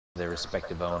their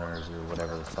respective owners or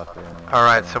whatever the fuck they're in.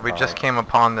 Alright, so we just came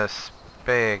upon this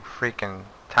big freaking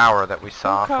tower that we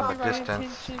saw from the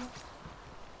distance.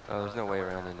 Oh, there's no way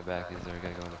around in the back, is there? We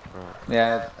gotta go in the front.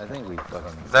 Yeah, I think we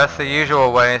fucking... That's the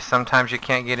usual way. Sometimes you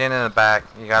can't get in the back.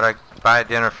 You gotta buy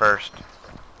dinner first.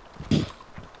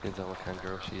 Depends on what kind of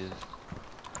girl she is.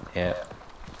 Yeah.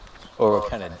 Or what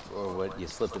kind of... or what you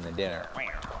slip in the dinner.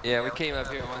 Yeah, we came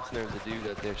up here once and there was a dude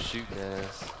up there shooting at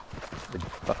us. The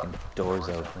fucking door's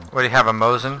open. What do you have, a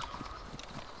Mosin?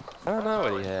 I don't know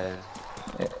what he had.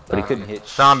 Yeah, but he couldn't hit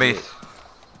zombies.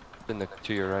 Shit.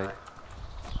 To your right.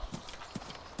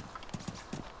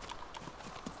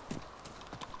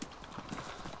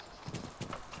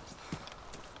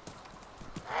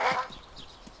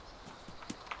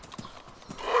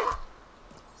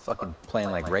 Fucking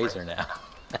playing like Razor now.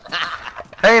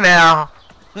 Hey now!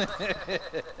 You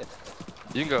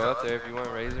can go up there if you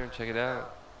want, Razor, and check it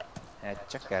out. Yeah,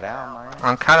 check that out, man.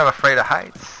 I'm kind of afraid of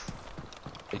heights.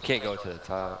 You can't go to the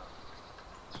top.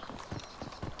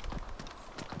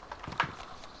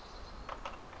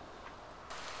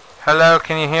 Hello,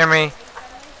 can you hear me?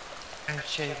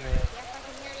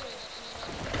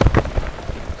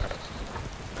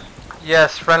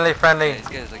 Yes, friendly. Yeah, this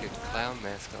guy's like a clown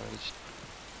mask on.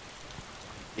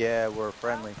 Yeah, we're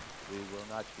friendly. We will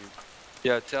not shoot.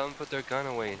 Yeah, tell them to put their gun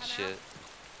away and shit.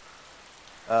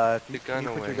 Can you gun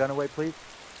put away. your gun away, please?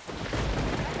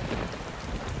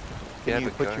 Yeah, Can you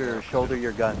put your shoulder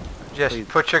your gun? Just please?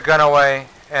 put your gun away,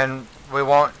 and we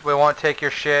won't take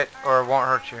your shit or it won't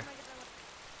hurt you.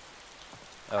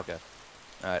 Okay.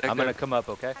 Alright, Check I'm gonna their- come up,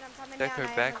 okay? Check her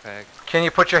backpack. Can you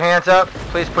put your hands up?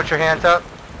 Please put your hands up.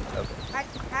 Okay.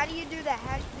 How do you do that?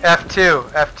 How do you do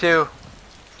F2, F2.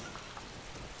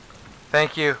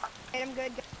 Thank you. that? I'm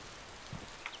good.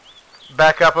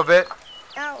 Back up a bit.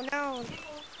 No.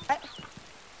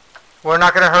 We're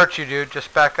not gonna hurt you, dude.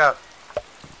 Just back up.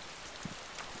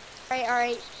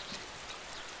 Alright.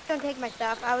 Don't take my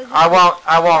stuff. I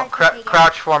won't.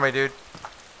 Crouch for me, dude.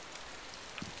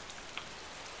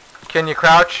 Can you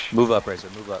crouch? Move up, Razor.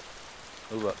 Move up.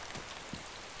 Move up.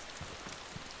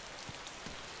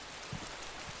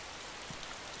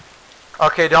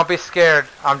 Okay, don't be scared.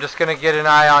 I'm just gonna get an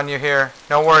eye on you here.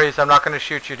 No worries. I'm not gonna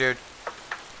shoot you, dude.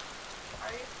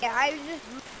 Yeah, I was just...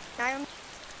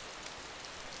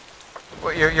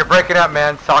 Well, you're breaking up,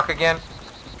 man. Talk again.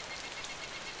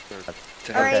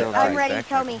 Alright, I'm ready.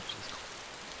 Tell me.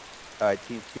 Alright,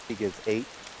 team speak is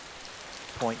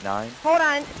 8.9. Hold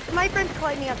on. My friend's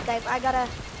calling me up Skype. I gotta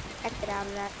exit out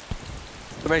of that.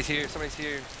 Somebody's here. Somebody's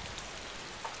here.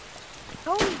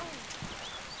 Holy...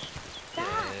 Stop.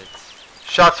 Dead.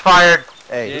 Shots fired.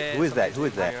 Hey, Yeah, who is that? Who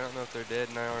is somebody's that? in here. I don't know if they're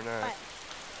dead now or not. What?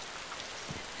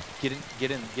 Get in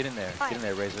there. Get in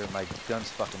there, Razor. My gun's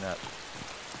fucking up.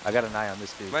 I got an eye on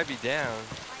this dude. Might be down.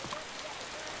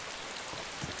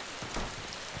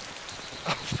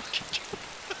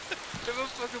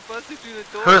 Motherfucker busted through the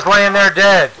door. Who's laying there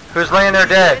dead? Who's laying there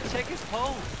dead? Check his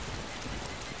pulse.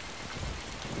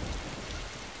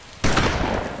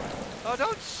 Oh,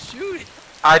 don't shoot it.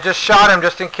 I just shot him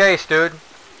just in case, dude.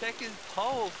 Check his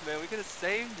pulse, man. We could have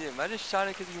saved him. I just shot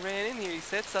him because he ran in here. He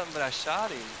said something, but I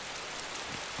shot him.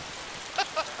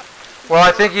 Well,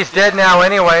 I think he's dead now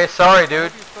anyway. Sorry,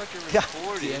 dude. God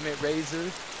damn it,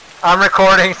 Razor. I'm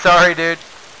recording. Sorry, dude.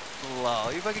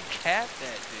 Lol, you fucking capped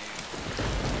that dude.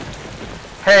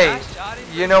 Hey, I shot him,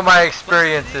 you but know he my busted in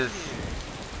experiences. here.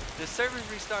 The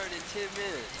server's restarted in 10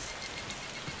 minutes.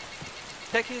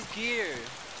 Check his gear.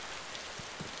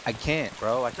 I can't,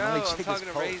 bro. I can No, only I'm check his talking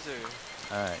to pulse. Razor.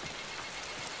 Alright.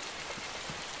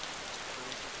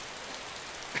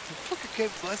 Fucker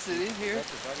kept busted in here.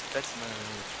 That's my...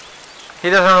 He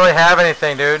doesn't really have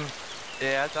anything, dude.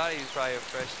 Yeah, I thought he was probably a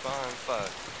fresh spawn. Fuck.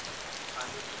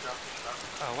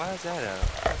 Oh, why is that out?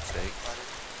 For fuck's sake.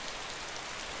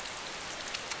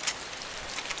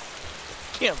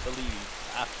 Can't believe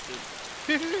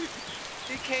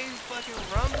He came fucking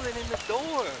rumbling in the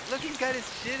door. Look, he's got his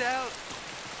shit out.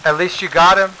 At least you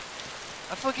got him.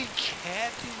 I fucking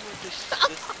capped him with the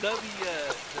stubby,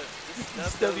 the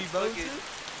Stubby Moses?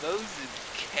 Moses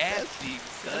capped him,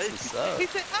 son. That's what's up. He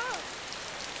said, oh.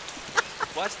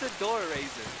 Watch the door,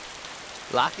 Razor.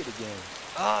 Lock it again.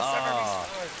 Oh, sucker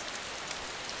restarts.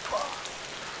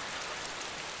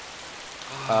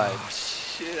 Alright. Oh,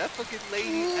 shit, I fucking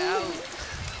laid him out.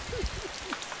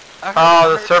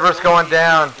 Oh, the server's going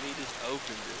down. And he just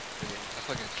opened it. I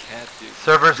fucking capped you.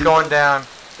 Server's going down.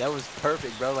 That was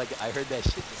perfect, bro. Like, I heard that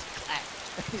shit just clack.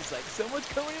 He's like, someone's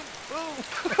coming in. Boom.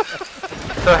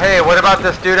 So hey, what about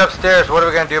this dude upstairs? What are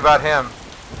we gonna do about him?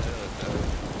 I don't know.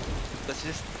 Let's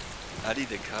just... I need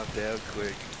to calm down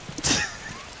quick.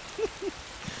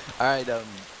 All right, That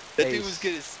Ace. dude was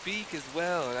gonna speak as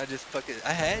well, and I just fucking,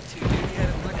 I had to, dude. He had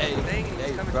a fucking thing, and he was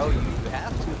Hey, coming bro, to you me.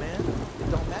 have to, man.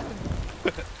 It don't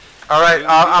matter. Alright,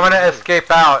 I'm gonna escape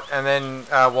out, and then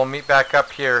we'll meet back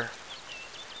up here.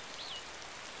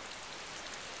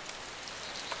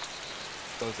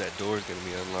 Suppose that door's gonna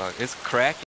be unlocked. It's cracking.